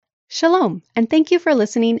Shalom, and thank you for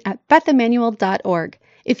listening at bethemmanuel.org.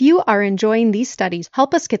 If you are enjoying these studies,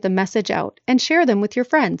 help us get the message out and share them with your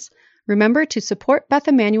friends. Remember to support Beth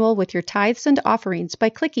Emmanuel with your tithes and offerings by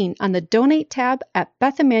clicking on the Donate tab at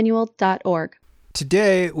bethemmanuel.org.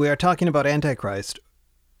 Today, we are talking about Antichrist.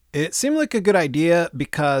 It seemed like a good idea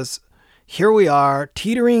because here we are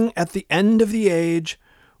teetering at the end of the age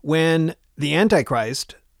when the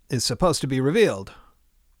Antichrist is supposed to be revealed.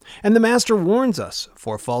 And the Master warns us,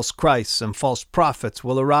 for false Christs and false prophets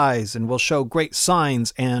will arise and will show great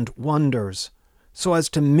signs and wonders, so as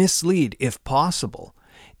to mislead, if possible,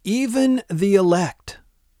 even the elect,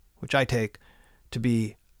 which I take to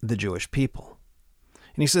be the Jewish people.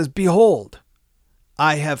 And he says, behold,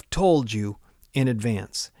 I have told you in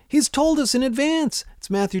advance. He's told us in advance. It's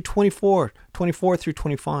Matthew 24 through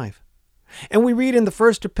 25. And we read in the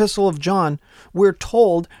first epistle of John, we're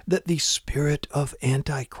told that the spirit of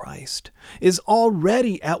Antichrist is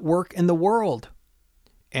already at work in the world.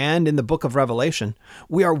 And in the book of Revelation,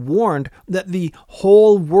 we are warned that the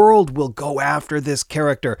whole world will go after this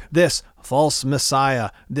character, this false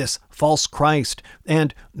Messiah, this false Christ,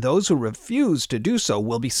 and those who refuse to do so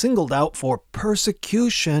will be singled out for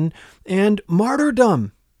persecution and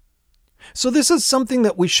martyrdom. So this is something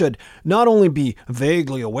that we should not only be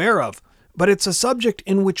vaguely aware of, but it's a subject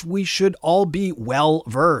in which we should all be well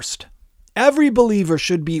versed. Every believer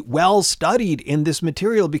should be well studied in this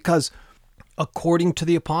material because, according to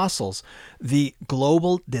the apostles, the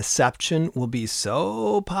global deception will be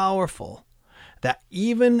so powerful that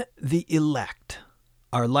even the elect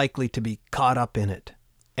are likely to be caught up in it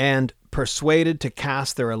and persuaded to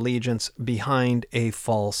cast their allegiance behind a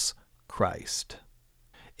false Christ.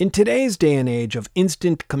 In today's day and age of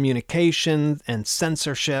instant communication and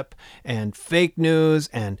censorship and fake news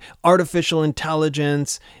and artificial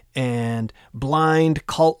intelligence and blind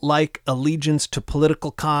cult-like allegiance to political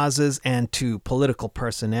causes and to political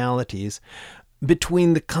personalities,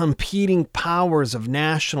 between the competing powers of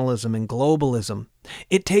nationalism and globalism,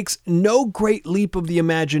 it takes no great leap of the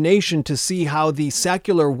imagination to see how the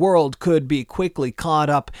secular world could be quickly caught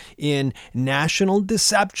up in national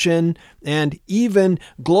deception and even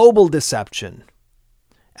global deception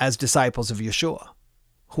as disciples of Yeshua,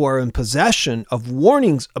 who are in possession of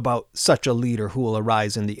warnings about such a leader who will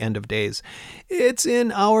arise in the end of days. It's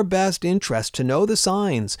in our best interest to know the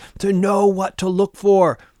signs, to know what to look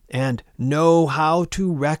for, and know how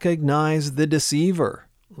to recognize the deceiver,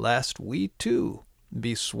 lest we too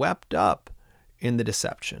be swept up in the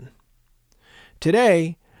deception.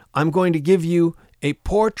 Today, I'm going to give you a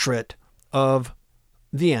portrait of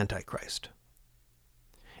the Antichrist.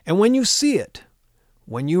 And when you see it,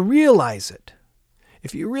 when you realize it,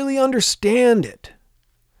 if you really understand it,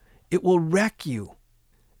 it will wreck you.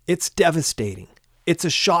 It's devastating. It's a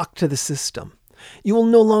shock to the system. You will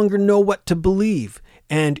no longer know what to believe,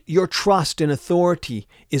 and your trust in authority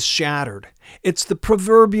is shattered. It's the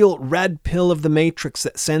proverbial red pill of the Matrix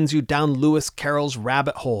that sends you down Lewis Carroll's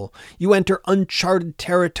rabbit hole. You enter uncharted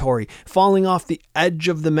territory, falling off the edge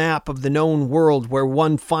of the map of the known world where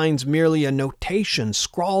one finds merely a notation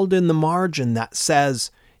scrawled in the margin that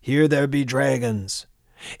says, "Here there be dragons."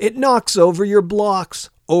 It knocks over your blocks,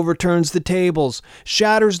 overturns the tables,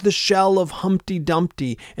 shatters the shell of Humpty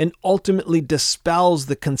Dumpty, and ultimately dispels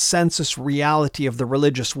the consensus reality of the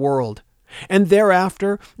religious world. And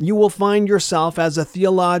thereafter, you will find yourself as a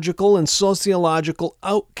theological and sociological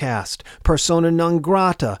outcast, persona non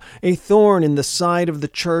grata, a thorn in the side of the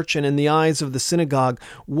church and in the eyes of the synagogue,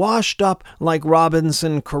 washed up like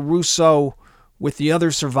Robinson Crusoe with the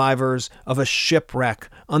other survivors of a shipwreck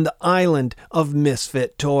on the island of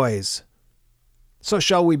misfit toys. So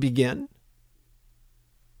shall we begin?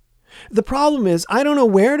 The problem is, I don't know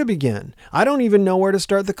where to begin. I don't even know where to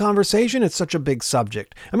start the conversation. It's such a big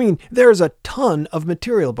subject. I mean, there's a ton of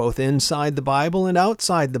material, both inside the Bible and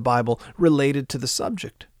outside the Bible, related to the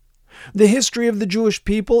subject. The history of the Jewish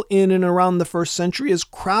people in and around the first century is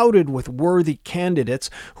crowded with worthy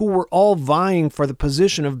candidates who were all vying for the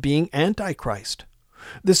position of being Antichrist.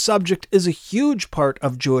 The subject is a huge part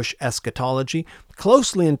of Jewish eschatology,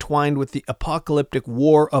 closely entwined with the apocalyptic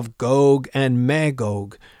war of Gog and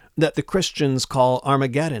Magog that the Christians call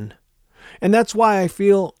Armageddon. And that's why I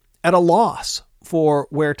feel at a loss for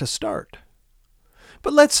where to start.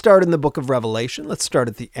 But let's start in the book of Revelation. Let's start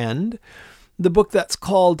at the end, the book that's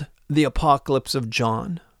called the Apocalypse of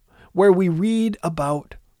John, where we read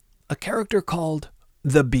about a character called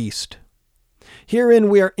the Beast. Herein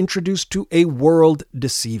we are introduced to a world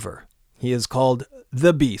deceiver. He is called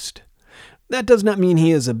the Beast. That does not mean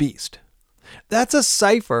he is a beast. That's a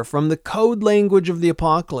cipher from the code language of the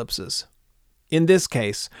apocalypses. In this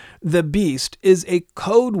case, the beast is a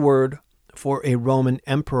code word for a Roman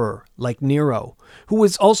emperor like Nero, who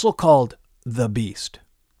was also called the beast.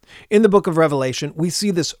 In the book of Revelation, we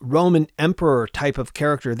see this Roman emperor type of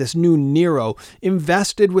character, this new Nero,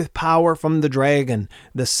 invested with power from the dragon,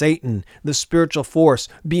 the Satan, the spiritual force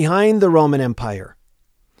behind the Roman Empire.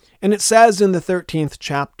 And it says in the 13th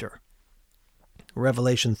chapter,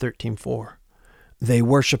 Revelation 13:4, they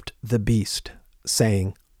worshipped the beast,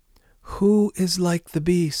 saying, "Who is like the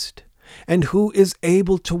beast, and who is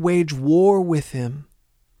able to wage war with him?"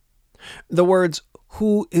 The words,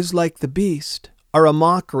 "who is like the beast," are a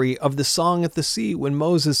mockery of the song at the sea when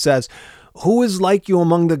Moses says, "Who is like you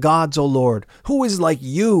among the gods, O Lord? Who is like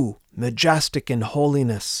you, majestic in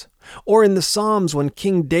holiness?" Or in the Psalms when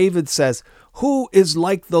King David says, "Who is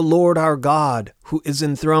like the Lord our God, who is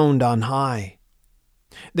enthroned on high?"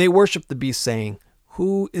 They worship the beast, saying,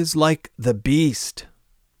 "Who is like the beast?"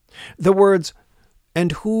 The words,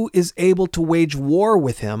 "and who is able to wage war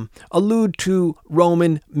with him," allude to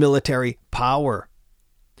Roman military power.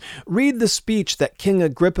 Read the speech that King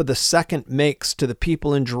Agrippa II makes to the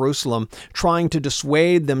people in Jerusalem, trying to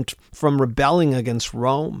dissuade them from rebelling against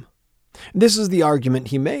Rome. This is the argument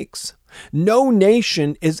he makes. No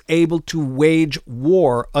nation is able to wage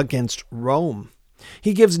war against Rome.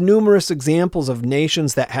 He gives numerous examples of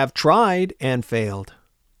nations that have tried and failed.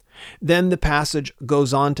 Then the passage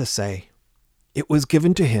goes on to say, "It was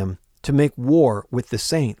given to him to make war with the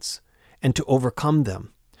saints and to overcome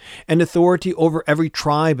them. And authority over every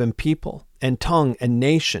tribe and people and tongue and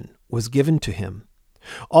nation was given to him.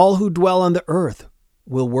 All who dwell on the earth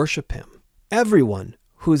will worship him. Everyone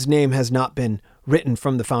whose name has not been written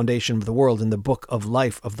from the foundation of the world in the book of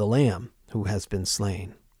life of the Lamb who has been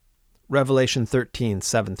slain." Revelation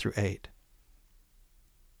 13:7-8.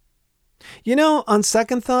 On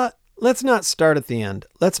second thought, let's not start at the end.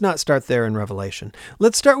 Let's not start there in Revelation.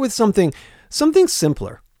 Let's start with something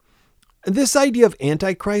simpler. This idea of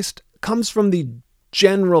Antichrist comes from the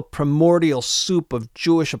general primordial soup of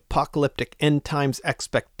Jewish apocalyptic end times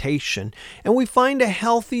expectation, and we find a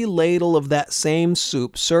healthy ladle of that same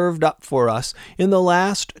soup served up for us in the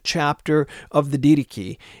last chapter of the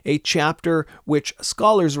Didache, a chapter which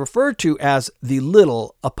scholars refer to as the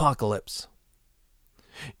Little Apocalypse.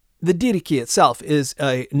 The Didache itself is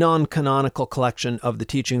a non-canonical collection of the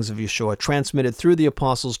teachings of Yeshua transmitted through the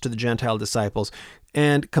apostles to the Gentile disciples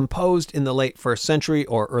and composed in the late 1st century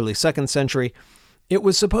or early 2nd century. It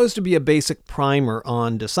was supposed to be a basic primer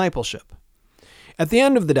on discipleship. At the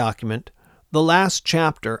end of the document, the last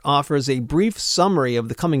chapter offers a brief summary of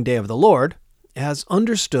the coming day of the Lord, as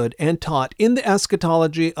understood and taught in the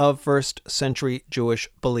eschatology of 1st century Jewish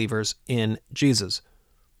believers in Jesus.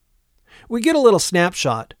 We get a little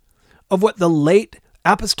snapshot of what the late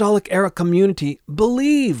apostolic era community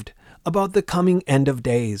believed about the coming end of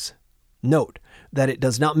days. Note that it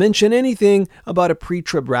does not mention anything about a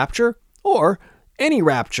pre-trib rapture or any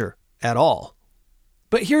rapture at all.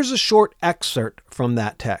 But here's a short excerpt from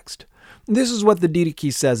that text. This is what the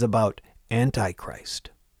Didache says about Antichrist.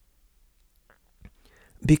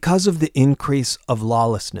 Because of the increase of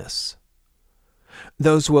lawlessness,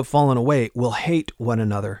 those who have fallen away will hate one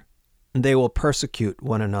another, and they will persecute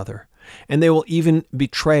one another, and they will even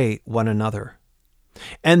betray one another.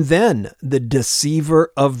 And then the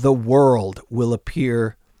deceiver of the world will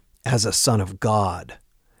appear as a son of God,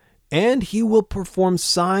 and he will perform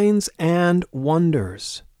signs and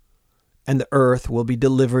wonders, and the earth will be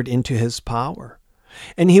delivered into his power,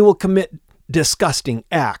 and he will commit disgusting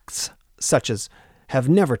acts such as have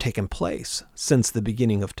never taken place since the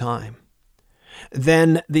beginning of time.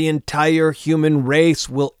 Then the entire human race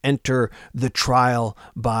will enter the trial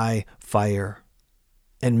by fire,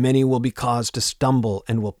 and many will be caused to stumble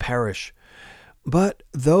and will perish. But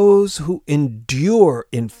those who endure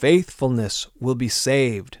in faithfulness will be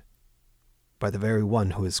saved by the very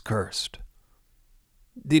one who is cursed.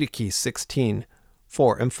 Didache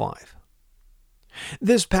 16:4-5.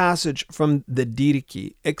 This passage from the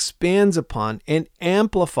Didache expands upon and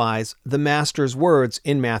amplifies the Master's words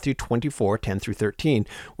in Matthew 24:10-13,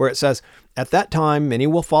 where it says, "At that time many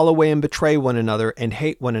will fall away and betray one another and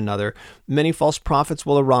hate one another. Many false prophets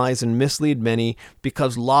will arise and mislead many,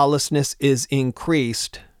 because lawlessness is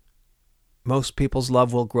increased. Most people's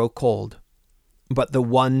love will grow cold, but the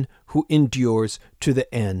one who endures to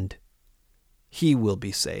the end, he will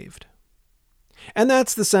be saved." And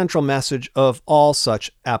that's the central message of all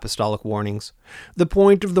such apostolic warnings. The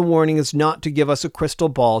point of the warning is not to give us a crystal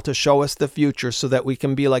ball to show us the future so that we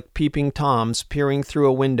can be like peeping Toms peering through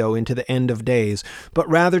a window into the end of days, but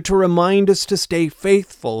rather to remind us to stay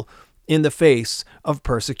faithful in the face of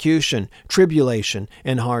persecution, tribulation,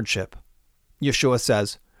 and hardship. Yeshua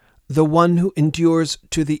says, "The one who endures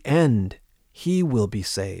to the end, he will be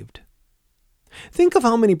saved." Think of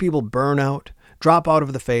how many people burn out, drop out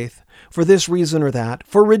of the faith, for this reason or that,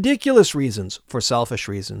 for ridiculous reasons, for selfish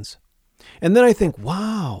reasons. And then I think,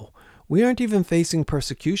 wow, we aren't even facing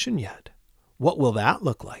persecution yet. What will that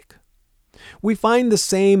look like? We find the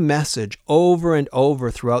same message over and over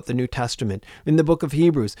throughout the New Testament, in the book of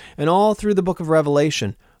Hebrews, and all through the book of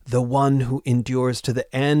Revelation. The one who endures to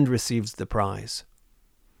the end receives the prize.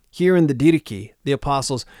 Here in the Didache, the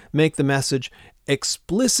apostles make the message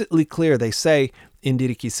explicitly clear. They say in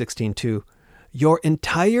Didache 16:2, "Your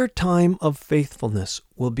entire time of faithfulness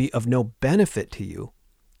will be of no benefit to you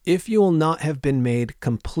if you will not have been made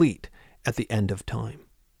complete at the end of time."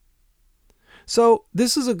 So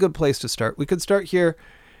this is a good place to start. We could start here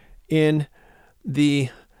in the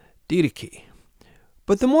Didache.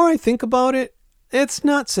 But the more I think about it, it's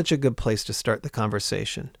not such a good place to start the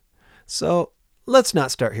conversation. So let's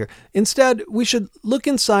not start here. Instead, we should look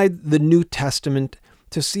inside the New Testament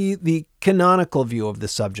to see the canonical view of the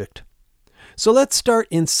subject. So let's start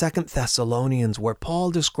in 2 Thessalonians, where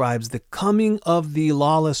Paul describes the coming of the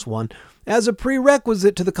lawless one as a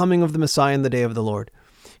prerequisite to the coming of the Messiah in the day of the Lord.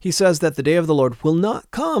 He says that the day of the Lord will not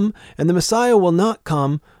come, and the Messiah will not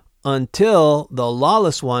come until the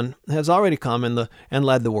lawless one has already come and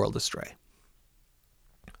led the world astray.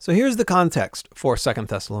 So here's the context for 2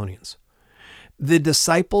 Thessalonians. The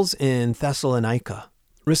disciples in Thessalonica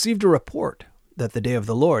received a report that the day of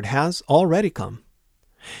the Lord has already come.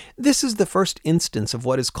 This is the first instance of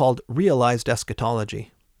what is called realized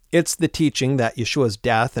eschatology. It's the teaching that Yeshua's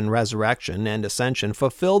death and resurrection and ascension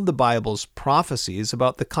fulfilled the Bible's prophecies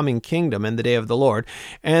about the coming kingdom and the day of the Lord,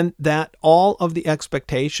 and that all of the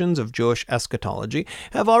expectations of Jewish eschatology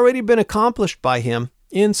have already been accomplished by him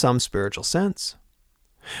in some spiritual sense.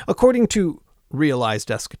 According to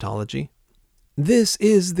realized eschatology, this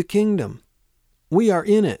is the kingdom. We are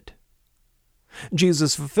in it.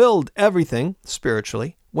 Jesus fulfilled everything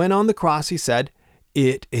spiritually when on the cross he said,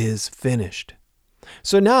 "It is finished."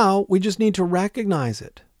 So now we just need to recognize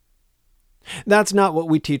it. That's not what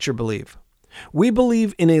we teach or believe. We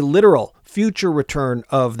believe in a literal future return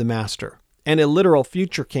of the Master and a literal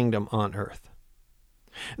future kingdom on earth.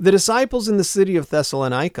 The disciples in the city of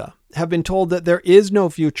Thessalonica have been told that there is no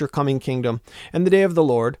future coming kingdom and the day of the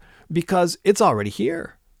Lord because it's already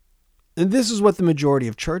here. And this is what the majority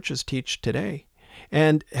of churches teach today,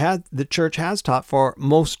 and the church has taught for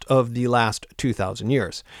most of the last 2,000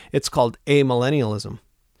 years. It's called amillennialism.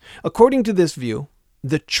 According to this view,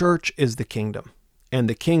 the church is the kingdom, and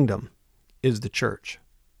the kingdom is the church.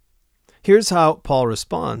 Here's how Paul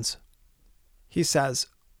responds. He says,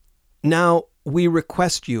 "Now we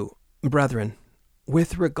request you, brethren,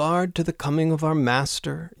 with regard to the coming of our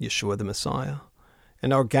Master, Yeshua the Messiah,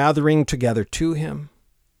 and our gathering together to him,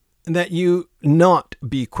 that you not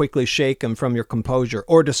be quickly shaken from your composure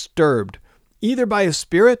or disturbed, either by a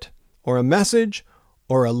spirit or a message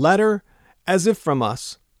or a letter, as if from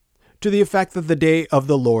us, to the effect that the day of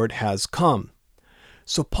the Lord has come."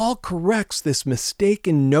 So Paul corrects this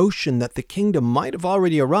mistaken notion that the kingdom might have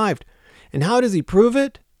already arrived. And how does he prove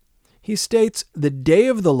it? He states the day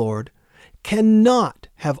of the Lord cannot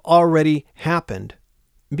have already happened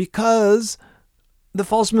because the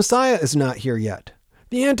false Messiah is not here yet.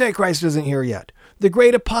 The Antichrist isn't here yet. The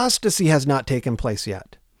great apostasy has not taken place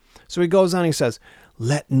yet. So he goes on, he says,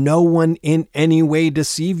 "Let no one in any way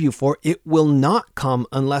deceive you, for it will not come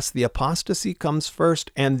unless the apostasy comes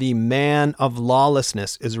first and the man of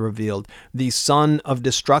lawlessness is revealed, the son of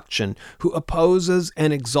destruction, who opposes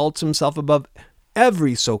and exalts himself above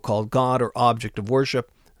every so-called God or object of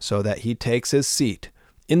worship, so that he takes his seat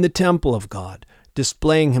in the temple of God,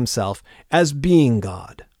 displaying himself as being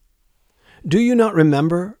God. Do you not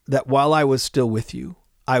remember that while I was still with you,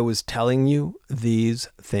 I was telling you these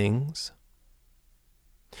things?"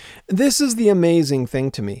 This is the amazing thing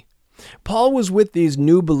to me. Paul was with these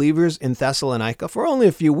new believers in Thessalonica for only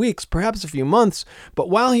a few weeks, perhaps a few months, but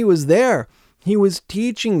while he was there, he was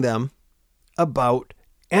teaching them about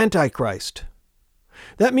Antichrist.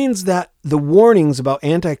 That means that the warnings about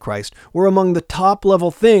Antichrist were among the top-level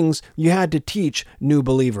things you had to teach new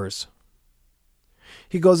believers.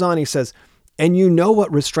 He goes on, he says, "And you know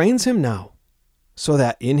what restrains him now, so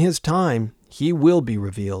that in his time he will be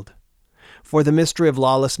revealed. For the mystery of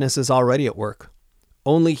lawlessness is already at work.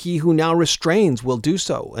 Only he who now restrains will do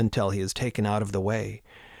so until he is taken out of the way.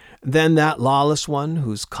 Then that lawless one,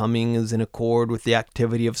 whose coming is in accord with the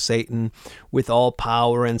activity of Satan, with all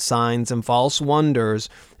power and signs and false wonders,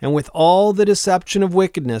 and with all the deception of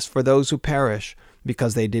wickedness for those who perish,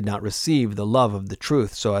 because they did not receive the love of the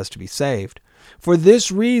truth so as to be saved, For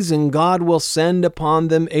this reason, God will send upon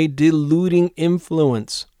them a deluding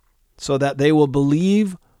influence, so that they will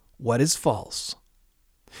believe what is false,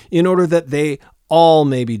 in order that they all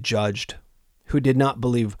may be judged, who did not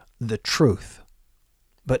believe the truth,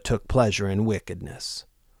 but took pleasure in wickedness.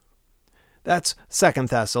 That's 2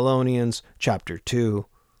 Thessalonians chapter 2,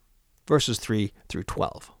 verses 3 through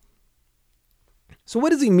 12. So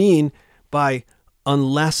what does he mean by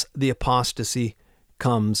unless the apostasy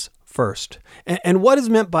comes first? And what is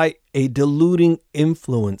meant by a deluding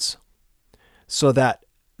influence, so that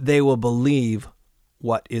they will believe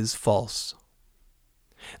what is false?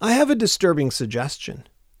 I have a disturbing suggestion.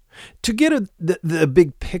 To get the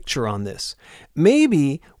big picture on this,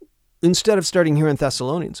 maybe instead of starting here in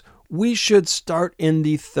Thessalonians, we should start in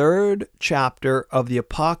the 3rd chapter of the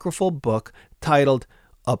apocryphal book titled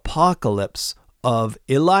Apocalypse of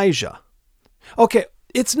Elijah. Okay,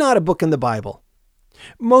 it's not a book in the Bible.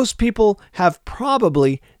 Most people have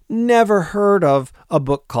probably never heard of a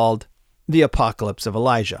book called The Apocalypse of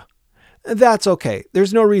Elijah. That's okay.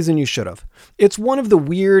 There's no reason you should have. It's one of the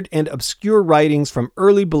weird and obscure writings from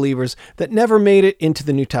early believers that never made it into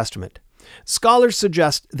the New Testament. Scholars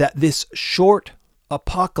suggest that this short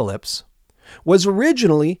apocalypse was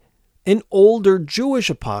originally an older Jewish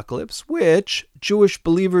apocalypse, which Jewish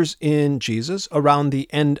believers in Jesus around the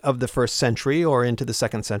end of the 1st century or into the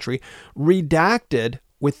 2nd century redacted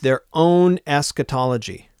with their own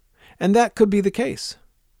eschatology. And that could be the case.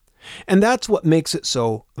 And that's what makes it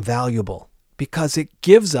so valuable, because it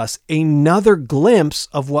gives us another glimpse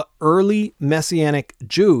of what early Messianic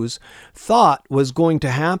Jews thought was going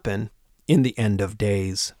to happen in the end of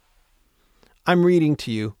days. I'm reading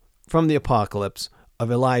to you from the Apocalypse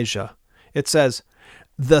of Elijah. It says,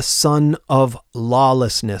 "The son of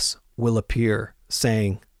lawlessness will appear,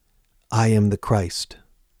 saying, 'I am the Christ.'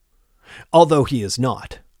 Although he is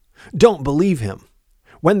not. Don't believe him.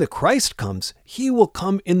 When the Christ comes, he will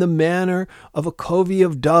come in the manner of a covey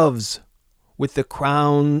of doves, with the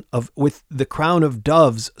crown of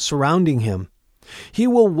doves surrounding him. He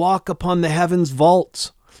will walk upon the heaven's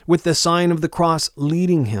vaults, with the sign of the cross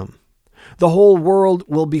leading him. The whole world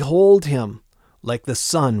will behold him, like the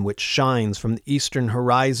sun which shines from the eastern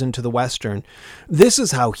horizon to the western. This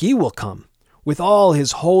is how he will come, with all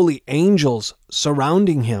his holy angels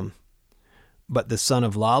surrounding him. But the son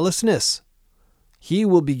of lawlessness, he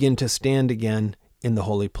will begin to stand again in the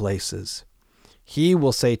holy places. He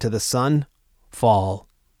will say to the sun, 'Fall,'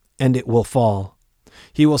 and it will fall.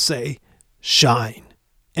 He will say, 'Shine,'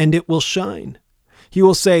 and it will shine. He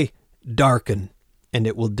will say, 'Darken,' and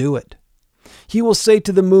it will do it. He will say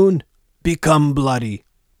to the moon, 'Become bloody,'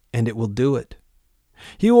 and it will do it.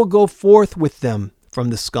 He will go forth with them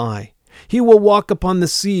from the sky. He will walk upon the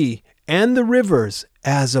sea and the rivers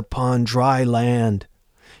as upon dry land.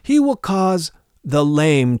 He will cause the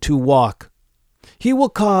lame to walk. He will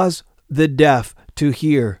cause the deaf to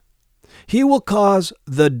hear. He will cause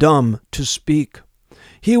the dumb to speak.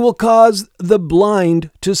 He will cause the blind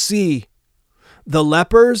to see. The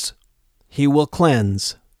lepers he will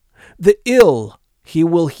cleanse. The ill he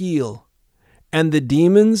will heal. And the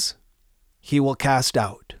demons he will cast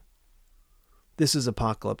out." This is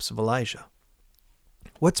Apocalypse of Elijah.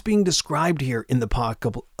 What's being described here in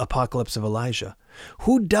the Apocalypse of Elijah?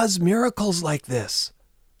 Who does miracles like this?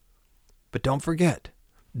 But don't forget,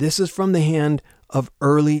 this is from the hand of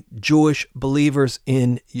early Jewish believers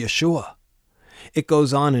in Yeshua. It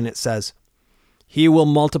goes on and it says, "He will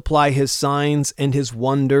multiply his signs and his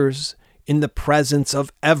wonders in the presence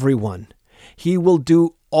of everyone. He will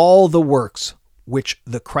do all the works which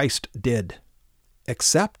the Christ did,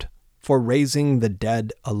 except for raising the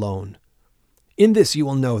dead alone. In this you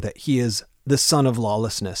will know that he is the son of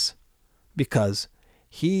lawlessness, because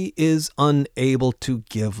he is unable to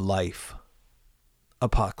give life."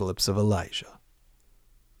 Apocalypse of Elijah.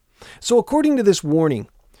 So according to this warning,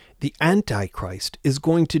 the Antichrist is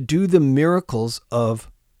going to do the miracles of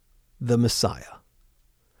the Messiah.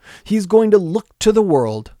 He's going to look to the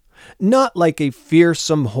world not like a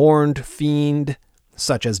fearsome horned fiend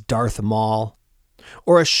such as Darth Maul,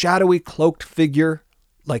 or a shadowy cloaked figure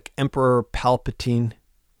like Emperor Palpatine.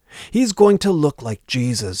 He's going to look like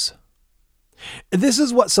Jesus. This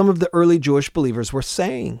is what some of the early Jewish believers were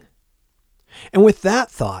saying. And with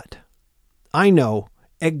that thought, I know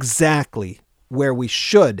exactly where we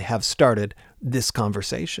should have started this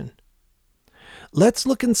conversation. Let's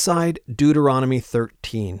look inside Deuteronomy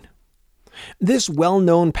 13. This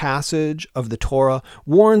well-known passage of the Torah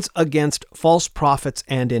warns against false prophets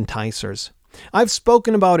and enticers. I've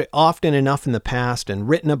spoken about it often enough in the past and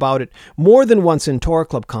written about it more than once in Torah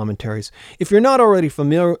Club commentaries. If you're not already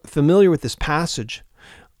familiar with this passage,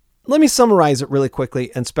 Let me summarize it really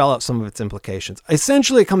quickly and spell out some of its implications.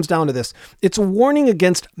 Essentially, it comes down to this. It's a warning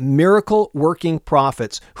against miracle-working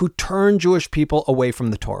prophets who turn Jewish people away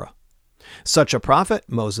from the Torah. Such a prophet,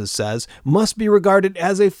 Moses says, must be regarded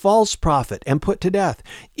as a false prophet and put to death,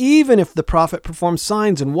 even if the prophet performs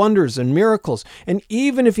signs and wonders and miracles, and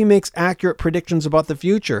even if he makes accurate predictions about the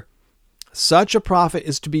future. Such a prophet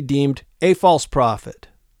is to be deemed a false prophet.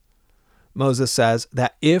 Moses says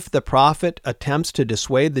that if the prophet attempts to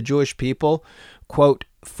dissuade the Jewish people, quote,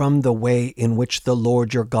 from the way in which the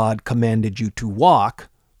Lord your God commanded you to walk,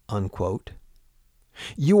 unquote,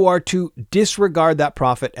 you are to disregard that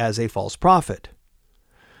prophet as a false prophet.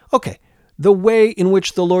 Okay, the way in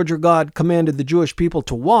which the Lord your God commanded the Jewish people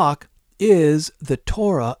to walk is the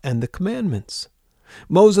Torah and the commandments.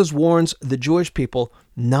 Moses warns the Jewish people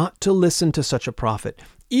not to listen to such a prophet,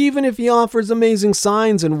 even if he offers amazing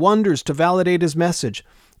signs and wonders to validate his message.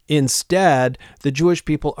 Instead, the Jewish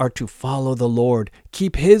people are to follow the Lord,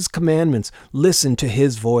 keep his commandments, listen to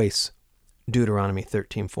his voice. Deuteronomy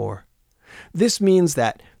 13:4. This means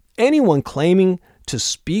that anyone claiming to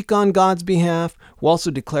speak on God's behalf, who also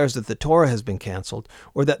declares that the Torah has been canceled,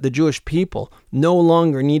 or that the Jewish people no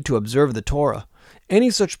longer need to observe the Torah, any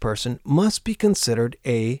such person must be considered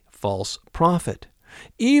a false prophet,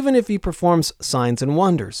 even if he performs signs and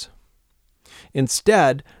wonders.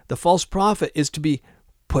 Instead, the false prophet is to be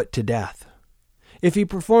put to death. If he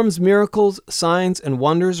performs miracles, signs, and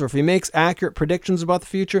wonders, or if he makes accurate predictions about the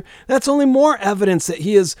future, that's only more evidence that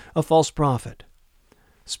he is a false prophet.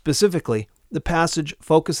 Specifically, the passage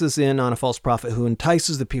focuses in on a false prophet who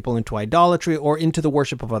entices the people into idolatry or into the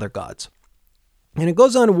worship of other gods. And it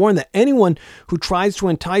goes on to warn that anyone who tries to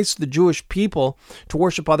entice the Jewish people to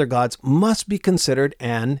worship other gods must be considered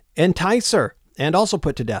an enticer and also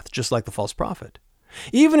put to death, just like the false prophet.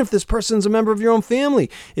 Even if this person's a member of your own family,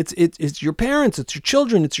 it's your parents, it's your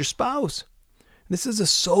children, it's your spouse. This is a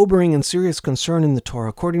sobering and serious concern in the Torah.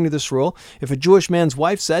 According to this rule, if a Jewish man's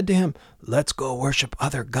wife said to him, "Let's go worship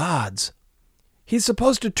other gods," he's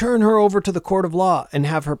supposed to turn her over to the court of law and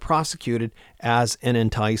have her prosecuted as an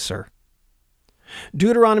enticer.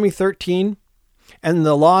 Deuteronomy 13 and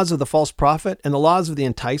the laws of the false prophet and the laws of the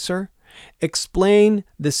enticer explain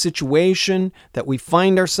the situation that we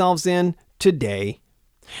find ourselves in today.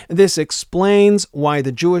 This explains why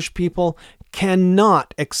the Jewish people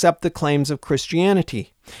cannot accept the claims of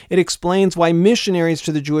Christianity. It explains why missionaries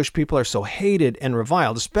to the Jewish people are so hated and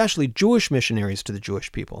reviled, especially Jewish missionaries to the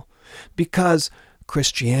Jewish people, because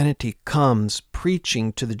Christianity comes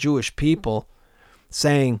preaching to the Jewish people,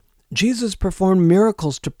 saying, Jesus performed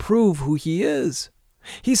miracles to prove who he is.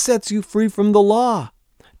 He sets you free from the law.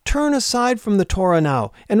 Turn aside from the Torah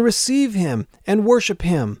now and receive him and worship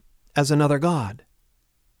him as another God.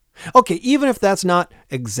 Okay, even if that's not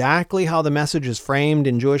exactly how the message is framed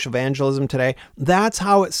in Jewish evangelism today, that's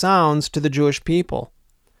how it sounds to the Jewish people.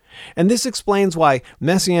 And this explains why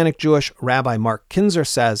Messianic Jewish Rabbi Mark Kinzer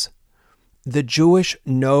says, the Jewish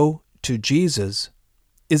no to Jesus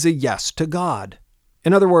is a yes to God.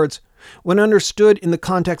 In other words, when understood in the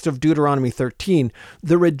context of Deuteronomy 13,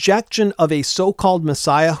 the rejection of a so-called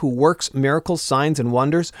Messiah who works miracles, signs, and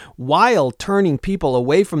wonders while turning people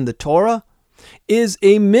away from the Torah is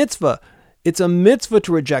a mitzvah. It's a mitzvah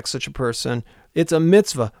to reject such a person. It's a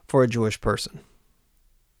mitzvah for a Jewish person.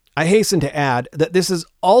 I hasten to add that this is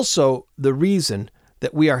also the reason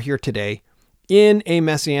that we are here today in a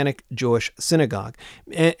Messianic Jewish synagogue.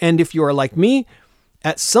 And if you are like me,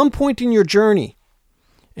 at some point in your journey,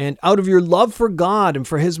 and out of your love for God and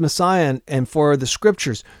for his Messiah and for the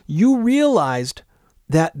scriptures, you realized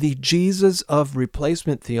that the Jesus of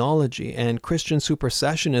replacement theology and Christian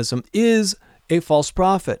supersessionism is a false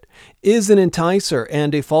prophet, is an enticer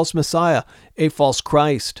and a false Messiah, a false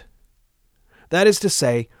Christ. That is to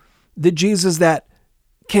say, the Jesus that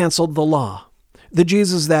canceled the law, the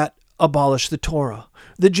Jesus that abolished the Torah,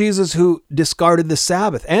 the Jesus who discarded the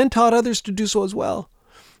Sabbath and taught others to do so as well,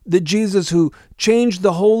 the Jesus who changed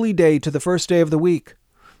the holy day to the first day of the week,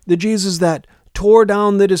 the Jesus that tore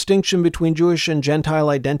down the distinction between Jewish and Gentile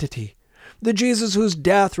identity, the Jesus whose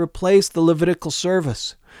death replaced the Levitical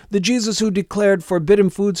service, the Jesus who declared forbidden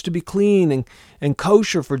foods to be clean and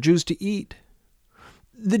kosher for Jews to eat,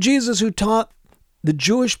 the Jesus who taught the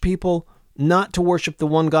Jewish people not to worship the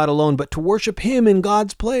one God alone, but to worship him in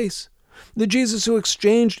God's place, the Jesus who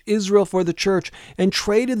exchanged Israel for the church and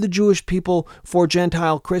traded the Jewish people for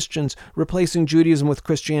Gentile Christians, replacing Judaism with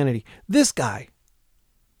Christianity. This guy,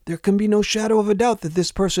 there can be no shadow of a doubt that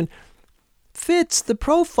this person fits the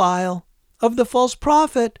profile of the false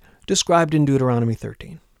prophet described in Deuteronomy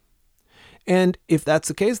 13. And if that's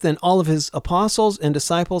the case, then all of his apostles and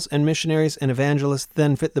disciples and missionaries and evangelists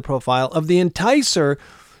then fit the profile of the enticer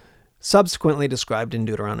subsequently described in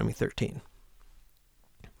Deuteronomy 13.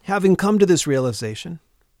 Having come to this realization,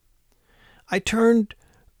 I turned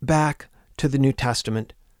back to the New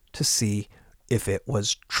Testament to see if it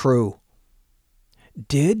was true.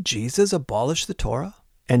 Did Jesus abolish the Torah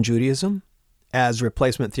and Judaism, as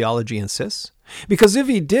replacement theology insists? Because if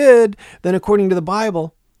he did, then according to the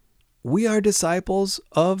Bible, we are disciples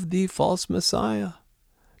of the false Messiah,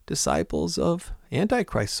 disciples of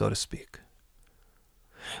Antichrist, so to speak.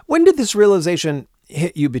 When did this realization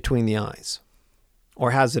hit you between the eyes?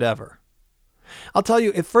 Or has it ever? I'll tell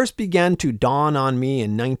you, it first began to dawn on me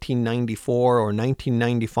in 1994 or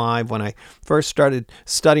 1995 when I first started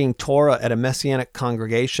studying Torah at a Messianic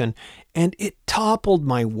congregation, and it toppled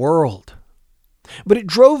my world. But it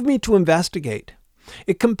drove me to investigate.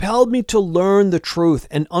 It compelled me to learn the truth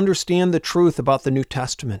and understand the truth about the New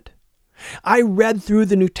Testament. I read through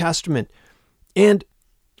the New Testament, and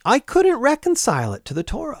I couldn't reconcile it to the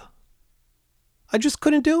Torah. I just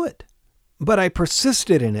couldn't do it. But I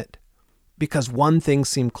persisted in it because one thing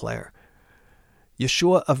seemed clear.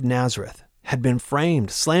 Yeshua of Nazareth had been framed,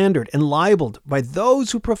 slandered, and libeled by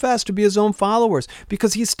those who professed to be his own followers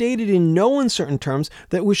because he stated in no uncertain terms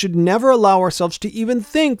that we should never allow ourselves to even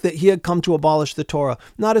think that he had come to abolish the Torah.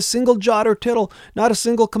 Not a single jot or tittle, not a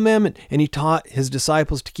single commandment. And he taught his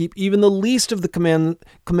disciples to keep even the least of the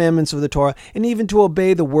commandments of the Torah and even to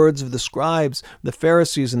obey the words of the scribes, the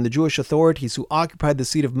Pharisees, and the Jewish authorities who occupied the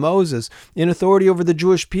seat of Moses in authority over the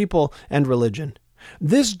Jewish people and religion.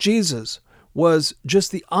 This Jesus was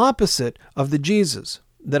just the opposite of the Jesus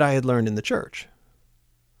that I had learned in the church.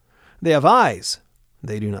 They have eyes,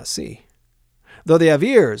 they do not see. Though they have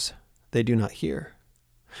ears, they do not hear.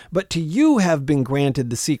 But to you have been granted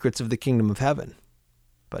the secrets of the kingdom of heaven,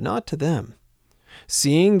 but not to them.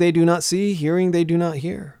 Seeing they do not see, hearing they do not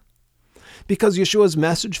hear. Because Yeshua's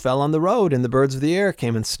message fell on the road, and the birds of the air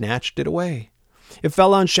came and snatched it away. It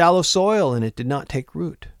fell on shallow soil, and it did not take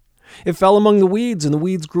root. It fell among the weeds, and the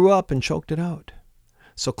weeds grew up and choked it out.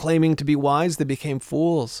 So claiming to be wise, they became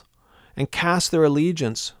fools and cast their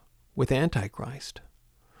allegiance with Antichrist.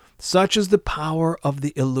 Such is the power of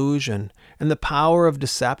the illusion and the power of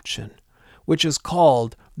deception, which is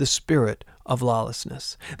called the spirit of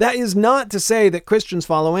lawlessness. That is not to say that Christians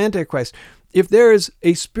follow Antichrist. If there is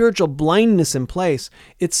a spiritual blindness in place,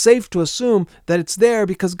 it's safe to assume that it's there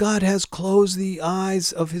because God has closed the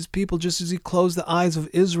eyes of his people just as he closed the eyes of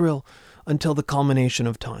Israel until the culmination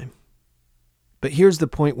of time. But here's the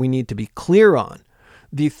point we need to be clear on.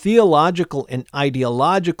 The theological and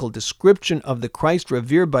ideological description of the Christ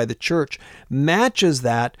revered by the church matches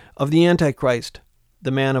that of the Antichrist,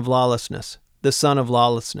 the man of lawlessness, the son of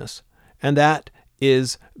lawlessness, and that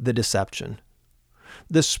is the deception.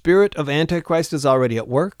 The spirit of Antichrist is already at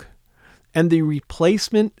work, and the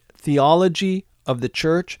replacement theology of the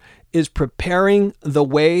church is preparing the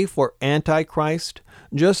way for Antichrist,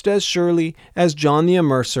 just as surely as John the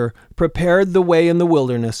Immerser prepared the way in the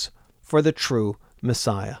wilderness for the true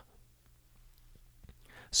Messiah.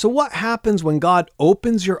 So what happens when God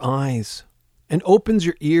opens your eyes and opens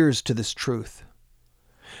your ears to this truth?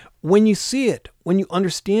 When you see it, when you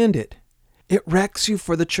understand it, it wrecks you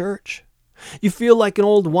for the church. You feel like an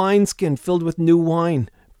old wineskin filled with new wine,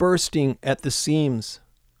 bursting at the seams.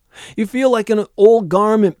 You feel like an old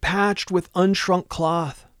garment patched with unshrunk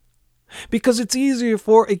cloth. Because it's easier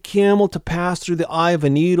for a camel to pass through the eye of a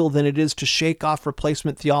needle than it is to shake off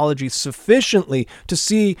replacement theology sufficiently to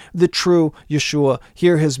see the true Yeshua,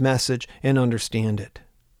 hear his message, and understand it.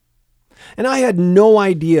 And I had no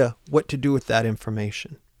idea what to do with that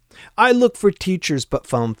information. I looked for teachers but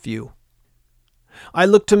found few. I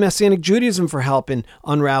looked to Messianic Judaism for help in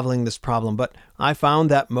unraveling this problem, but I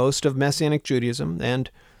found that most of Messianic Judaism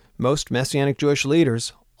and most Messianic Jewish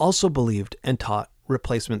leaders also believed and taught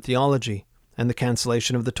replacement theology and the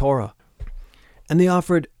cancellation of the Torah. And they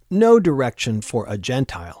offered no direction for a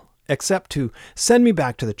Gentile except to send me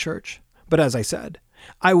back to the church. But as I said,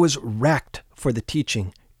 I was wrecked for the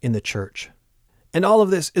teaching in the church. And all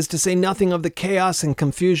of this is to say nothing of the chaos and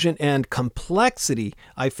confusion and complexity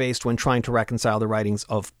I faced when trying to reconcile the writings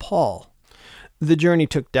of Paul. The journey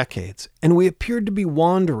took decades, and we appeared to be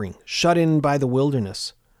wandering, shut in by the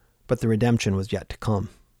wilderness, but the redemption was yet to come.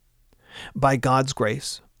 By God's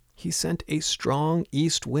grace, he sent a strong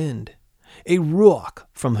east wind, a ruach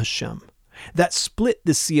from Hashem, that split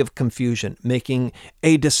the sea of confusion, making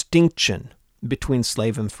a distinction between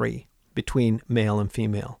slave and free, between male and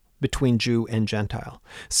female, between Jew and Gentile,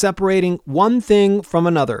 separating one thing from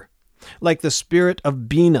another, like the spirit of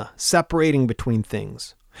Bina separating between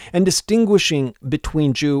things, and distinguishing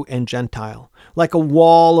between Jew and Gentile, like a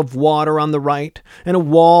wall of water on the right and a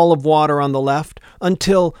wall of water on the left,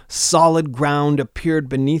 until solid ground appeared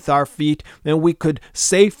beneath our feet and we could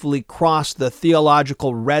safely cross the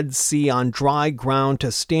theological Red Sea on dry ground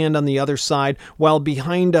to stand on the other side, while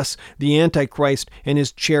behind us the Antichrist and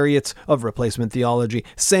his chariots of replacement theology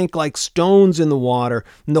sank like stones in the water,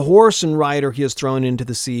 and the horse and rider he has thrown into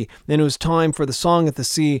the sea. And it was time for the song at the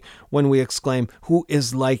sea, when we exclaim, "Who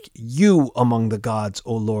is like you among the gods,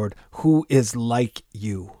 O Lord? Who is like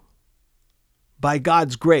you?" By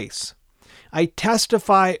God's grace, I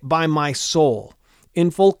testify by my soul, in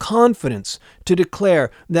full confidence, to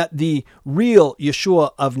declare that the real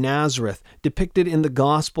Yeshua of Nazareth, depicted in the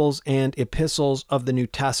Gospels and epistles of the New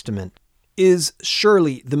Testament, is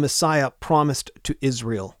surely the Messiah promised to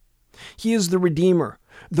Israel. He is the Redeemer,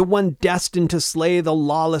 the one destined to slay the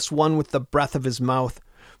lawless one with the breath of his mouth,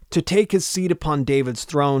 to take his seat upon David's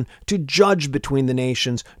throne, to judge between the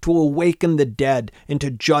nations, to awaken the dead, and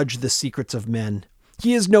to judge the secrets of men.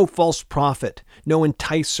 He is no false prophet, no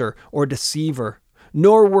enticer or deceiver,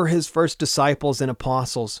 nor were his first disciples and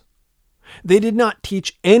apostles. They did not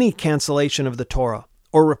teach any cancellation of the Torah,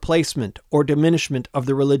 or replacement or diminishment of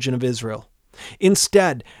the religion of Israel.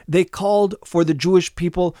 Instead, they called for the Jewish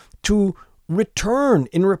people to return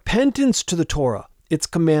in repentance to the Torah, its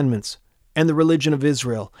commandments, and the religion of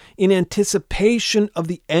Israel, in anticipation of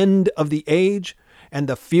the end of the age and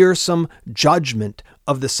the fearsome judgment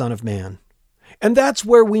of the Son of Man. And that's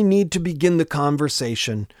where we need to begin the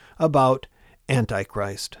conversation about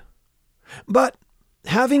Antichrist. But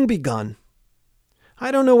having begun,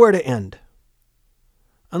 I don't know where to end,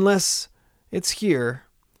 unless it's here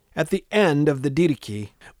at the end of the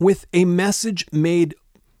Didache, with a message made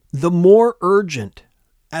the more urgent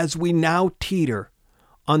as we now teeter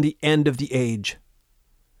on the end of the age.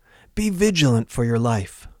 Be vigilant for your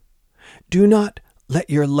life. Do not let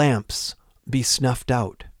your lamps be snuffed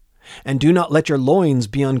out, and do not let your loins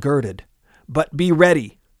be ungirded, but be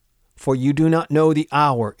ready, for you do not know the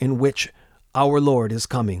hour in which our Lord is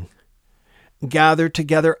coming. Gather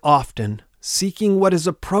together often, seeking what is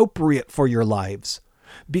appropriate for your lives,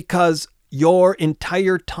 because your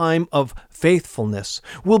entire time of faithfulness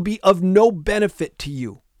will be of no benefit to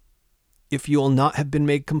you if you will not have been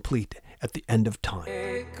made complete at the end of time.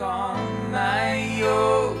 Take on my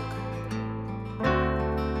yoke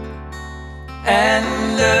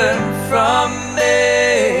and learn from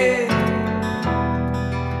me,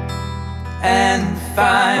 and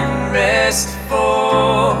find rest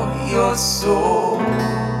for your soul.